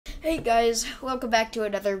Hey guys, welcome back to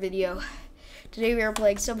another video. Today we are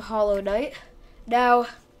playing some Hollow Knight. Now,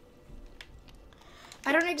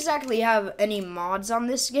 I don't exactly have any mods on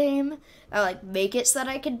this game that make it so that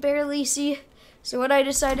I can barely see. So what I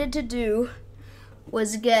decided to do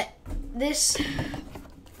was get this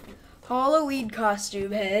Halloween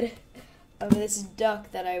costume head of this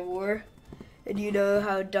duck that I wore. And you know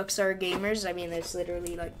how ducks are gamers. I mean, that's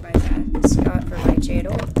literally like my mascot for my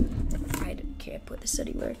channel. I can't put this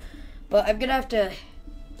anywhere. But I'm gonna have to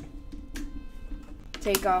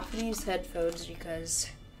take off these headphones because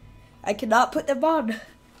I cannot put them on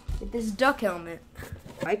with this duck helmet.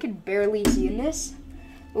 I can barely see in this.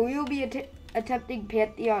 But we will be attempting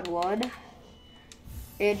Pantheon 1.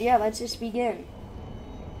 And yeah, let's just begin.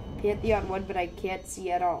 Pantheon 1, but I can't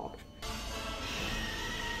see at all.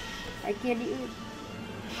 I can't even.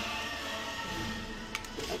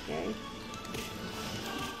 Okay.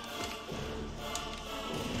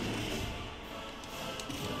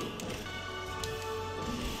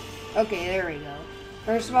 Okay, there we go.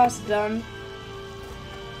 First boss done.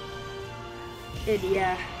 And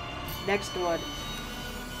yeah, next one.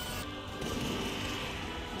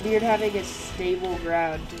 Weird having a stable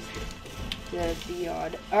ground to be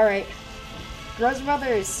on. Alright. Grow's Mother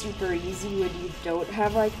is super easy when you don't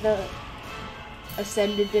have like the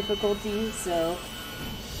ascended difficulty, so.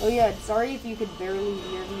 Oh yeah, sorry if you could barely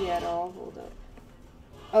hear me at all. Hold up.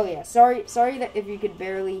 Oh yeah, sorry that if you could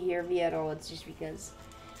barely hear me at all, it's just because,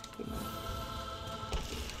 you know.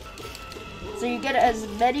 So you get as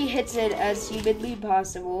many hits in as humanly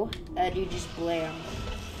possible, and you just blam.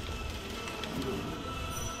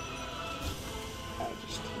 I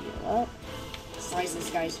just heal up. Slice this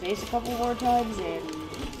guy's face a couple more times, and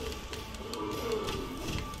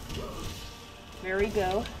there we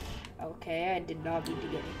go. Okay, I did not mean to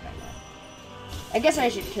get hit by that. I guess I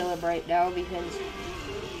should kill him right now because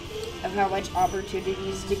of how much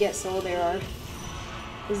opportunities to get soul there are.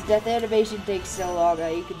 His death animation takes so long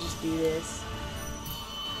that you could just do this.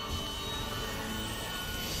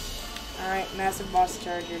 Alright, massive boss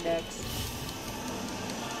charger next.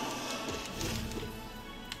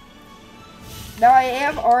 Now, I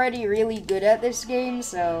am already really good at this game,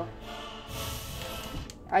 so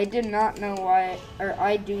I did not know why, or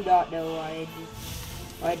I do not know why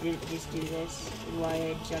I didn't just do this, and why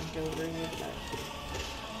I jumped over him, but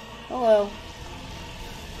hello.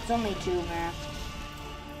 It's only 2 math.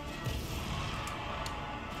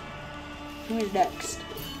 Who's next?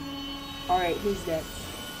 Alright, who's next?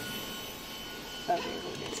 Okay, who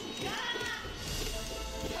next?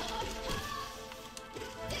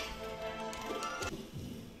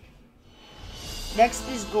 Next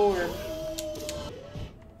is Gore.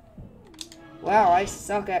 Wow, I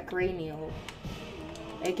suck at cranial.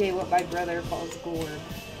 AKA what my brother calls Gore.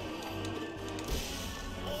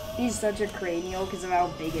 He's such a cranial because of how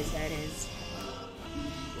big his head is.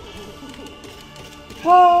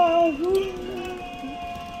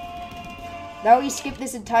 Now we skip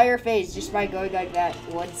this entire phase just by going like that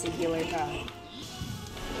one singular time.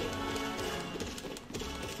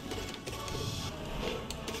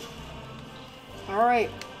 Alright.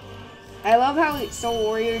 I love how Soul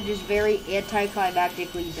Warrior just very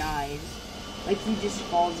anticlimactically dies. Like he just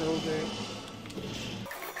falls over.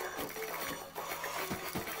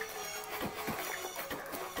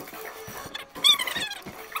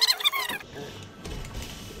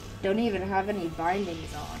 Don't even have any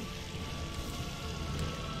bindings on.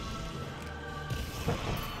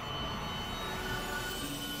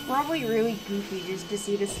 It's probably really goofy just to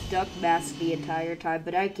see this duck mask the entire time,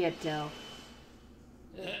 but I can't tell.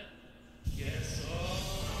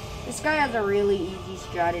 This guy has a really easy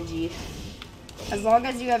strategy. As long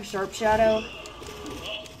as you have Sharp Shadow,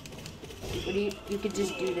 you can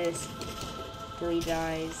just do this till he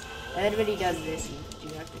dies. And then when he does this, you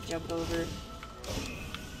have to jump over.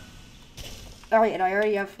 Alright, and I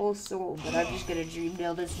already have full soul, but I'm just gonna dream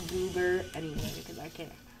nail this goober anyway, because I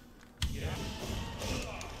can't.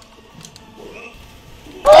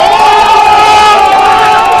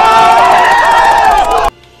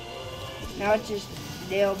 Now it's just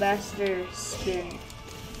Nail Master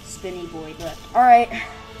Spinny Boy left. Alright.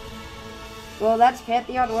 Well, that's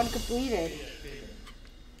Pantheon 1 completed.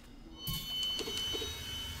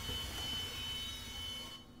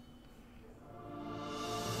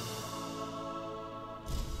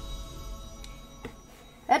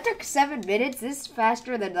 That took 7 minutes. This is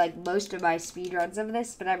faster than like most of my speedruns of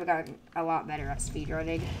this, but I've gotten a lot better at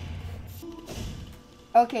speedrunning.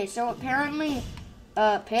 Okay, so apparently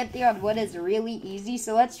Pantheon 1 is really easy,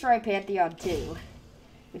 so let's try Pantheon 2.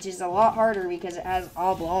 which is a lot harder because it has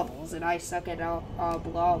oblobbles, and I suck at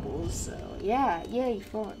oblobbles, so yeah, yay,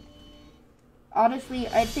 fun. Honestly,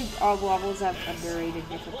 I think all levels have underrated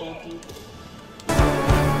difficulty.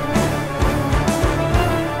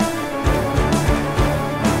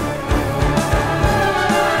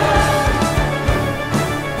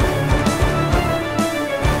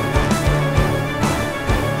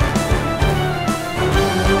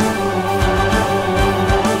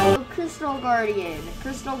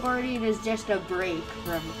 Crystal Guardian is just a break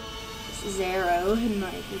from Zero, in my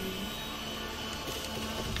opinion.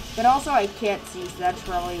 But also I can't see, so that's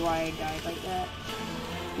probably why I died like that.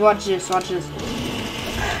 Watch this, watch this.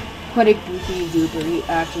 What a goofy goober, he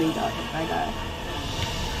actually got hit by that.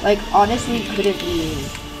 Like, honestly, couldn't be.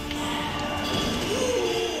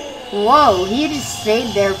 Whoa, he just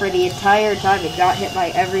stayed there for the entire time and got hit by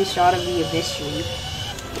every shot of the Abyss Tree.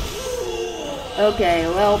 Okay,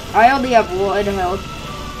 well, I only have 1 health.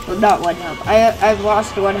 Well, not 1 health. I've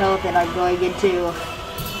lost 1 health and I'm going into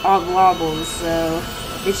wobbles, so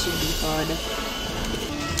this should be fun.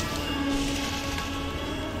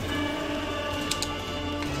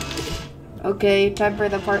 Okay, time for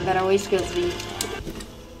the part that always kills me.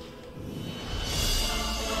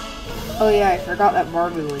 Oh yeah, I forgot that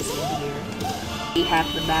Marvu was in here.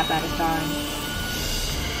 Half the map at a time.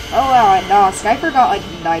 Oh wow, I lost. I forgot like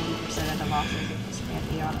 90% of the bosses in this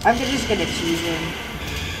pantheon. I'm just gonna choose him.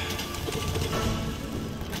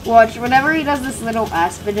 Watch, whenever he does this little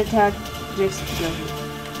Aspen attack, just kill him.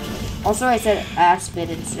 Also, I said Aspen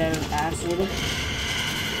instead of acid.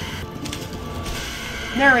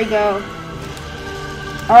 There we go.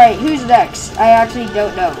 Alright, who's next? I actually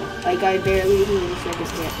don't know. Like, I barely who this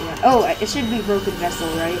nigga's pantheon. Oh, it should be Broken Vessel,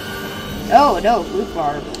 right? Oh, no, Blue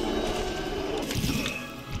Barb.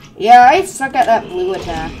 Yeah, I suck at that blue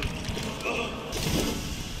attack.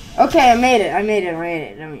 Okay, I made it.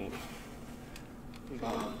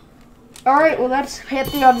 Alright, well that's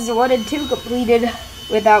Pantheons 1 and 2 completed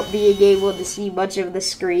without being able to see much of the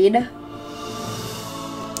screen.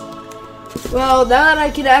 Well, now that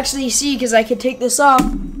I can actually see, because I can take this off,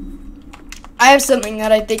 I have something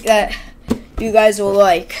that I think that you guys will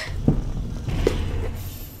like.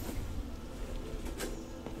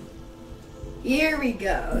 Here we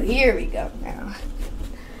go now.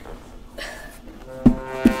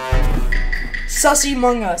 Sussy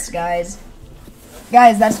Among Us, guys.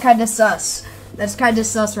 Guys, that's kind of sus. That's kind of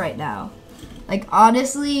sus right now. Like,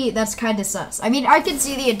 honestly, that's kind of sus. I mean, I can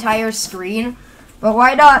see the entire screen, but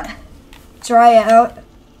why not try out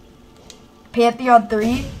Pantheon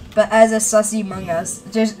 3, but as a Sussy Among Us,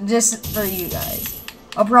 just for you guys.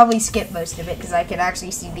 I'll probably skip most of it, because I can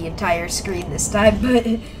actually see the entire screen this time, but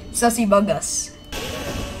Sussy Among Us.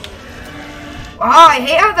 Wow, I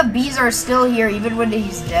hate how the bees are still here, even when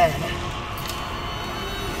he's dead.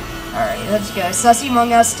 Alright, let's go. Sussy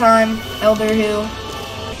Among Us time. Elder Who.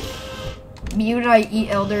 Me and I eat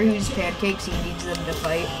Elder Who's pancakes. He needs them to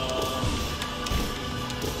fight.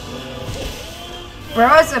 Bro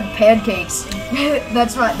has some pancakes.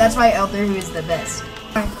 that's why Elder Who is the best.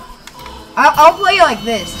 I'll play like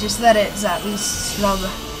this, just that it's at least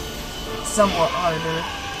somewhat harder.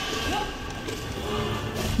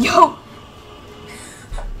 Yo!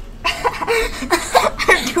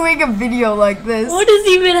 I'm doing a video like this. What is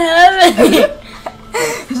even happening?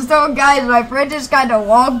 So guys, my friend just kind of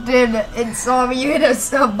walked in and saw me in a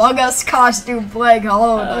Among Us costume playing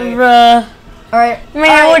Hollow Knight. Bruh. Alright.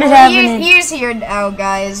 Man, what is happening? He's here now,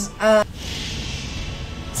 guys.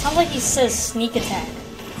 Sounds like he says sneak attack.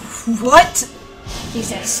 What? He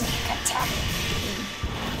says sneak attack.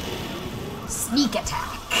 Sneak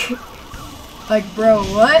attack. Like, bro,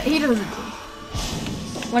 what? He doesn't.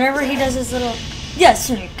 Whenever he does his little,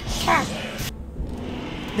 sneak attack.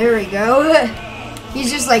 There we go. He's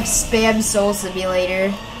just like spam Soul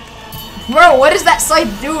Simulator. Bro, what is that site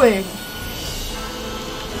doing?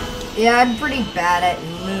 Yeah, I'm pretty bad at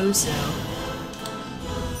Umu, so.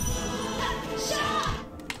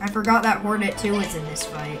 I forgot that Hornet 2 was in this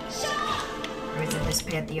fight. Or was in this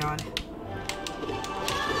Pantheon.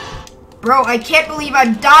 Bro, I can't believe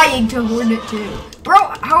I'm dying to Hornet 2.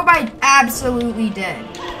 Bro, how am I absolutely dead?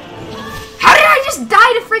 How did I just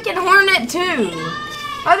die to freaking Hornet 2?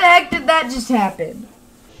 How the heck did that just happen?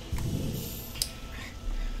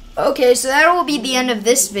 Okay, so that will be the end of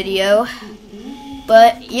this video.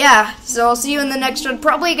 But yeah, so I'll see you in the next one.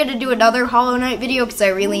 Probably gonna do another Hollow Knight video because I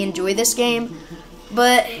really enjoy this game.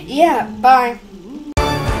 But yeah, bye.